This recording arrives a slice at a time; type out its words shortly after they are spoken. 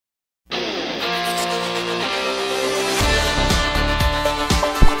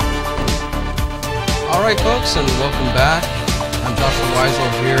Alright folks, and welcome back. I'm Joshua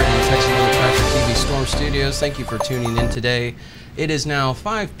Wisel here in Texas on Tractor TV Storm Studios. Thank you for tuning in today. It is now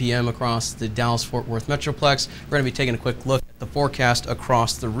 5 p.m. across the Dallas-Fort Worth Metroplex. We're going to be taking a quick look at the forecast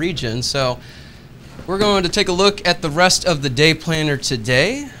across the region. So we're going to take a look at the rest of the day planner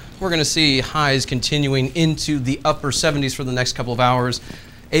today. We're going to see highs continuing into the upper 70s for the next couple of hours.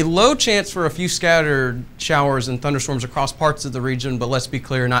 A low chance for a few scattered showers and thunderstorms across parts of the region, but let's be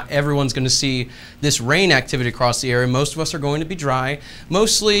clear, not everyone's going to see this rain activity across the area. Most of us are going to be dry.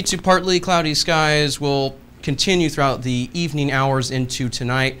 Mostly to partly cloudy skies will continue throughout the evening hours into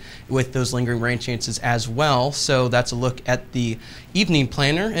tonight with those lingering rain chances as well. So that's a look at the evening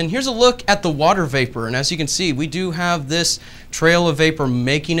planner. And here's a look at the water vapor. And as you can see, we do have this trail of vapor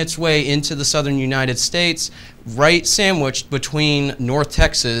making its way into the southern United States. Right sandwiched between North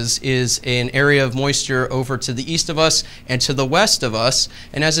Texas is an area of moisture over to the east of us and to the west of us.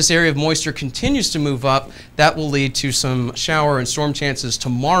 And as this area of moisture continues to move up, that will lead to some shower and storm chances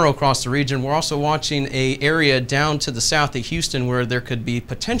tomorrow across the region. We're also watching an area down to the south of Houston where there could be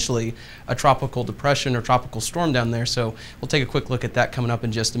potentially a tropical depression or tropical storm down there. So we'll take a quick look at that coming up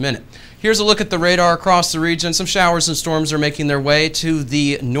in just a minute. Here's a look at the radar across the region. Some showers and storms are making their way to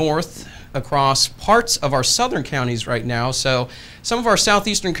the north across parts of our southern counties right now. So some of our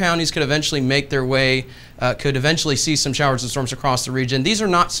southeastern counties could eventually make their way, could eventually see some showers and storms across the region. These are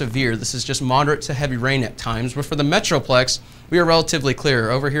not severe. This is just moderate to heavy rain at times. But for the Metroplex, we are relatively clear.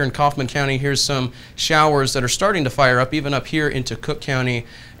 Over here in Kaufman County, here's some showers that are starting to fire up. Even up here into Cook County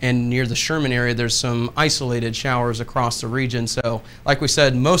and near the Sherman area, there's some isolated showers across the region. So like we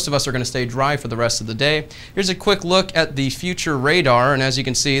said, most of us are going to stay dry for the rest of the day. Here's a quick look at the future radar. And as you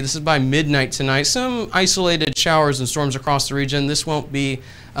can see, this is by midnight tonight. Some isolated showers and storms across the region. This won't be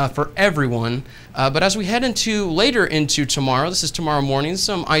for everyone. But as we head into later into tomorrow, this is tomorrow morning,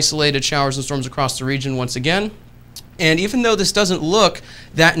 some isolated showers and storms across the region once again. And even though this doesn't look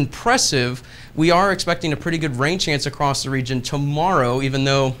that impressive, we are expecting a pretty good rain chance across the region tomorrow, even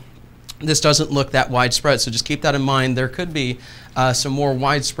though this doesn't look that widespread. So just keep that in mind. There could be some more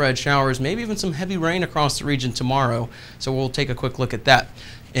widespread showers, maybe even some heavy rain across the region tomorrow. So we'll take a quick look at that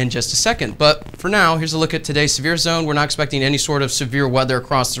in just a second. But for now, here's a look at today's severe zone. We're not expecting any sort of severe weather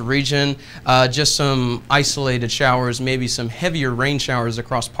across the region, just some isolated showers, maybe some heavier rain showers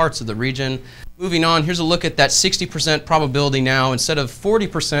across parts of the region. Moving on, here's a look at that 60% probability now. Instead of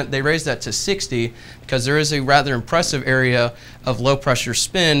 40%, they raised that to 60 because there is a rather impressive area of low pressure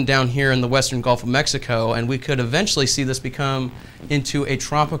spin down here in the western Gulf of Mexico, and we could eventually see this become into a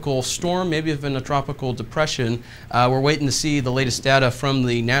tropical storm, maybe even a tropical depression. We're waiting to see the latest data from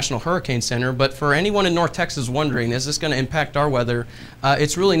the National Hurricane Center, but for anyone in North Texas wondering, is this going to impact our weather?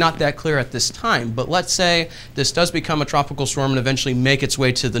 It's really not that clear at this time, but let's say this does become a tropical storm and eventually make its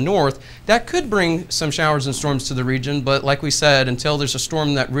way to the north. That could bring some showers and storms to the region, but like we said, until there's a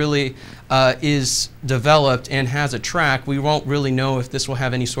storm that really is developed and has a track, we won't really know if this will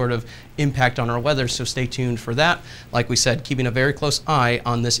have any sort of impact on our weather, so stay tuned for that. Like we said, keeping a very close eye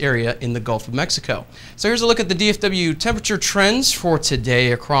on this area in the Gulf of Mexico. So here's a look at the DFW temperature trends for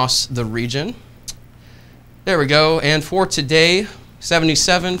today across the region. There we go, and for today,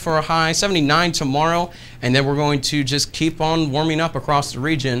 77 for a high, 79 tomorrow, and then we're going to just keep on warming up across the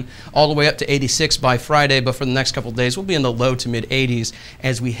region all the way up to 86 by Friday, but for the next couple of days we'll be in the low to mid 80s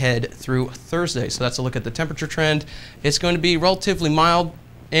as we head through Thursday. So that's a look at the temperature trend. It's going to be relatively mild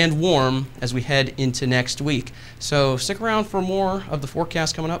and warm as we head into next week. So stick around for more of the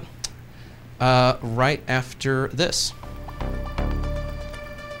forecast coming up right after this.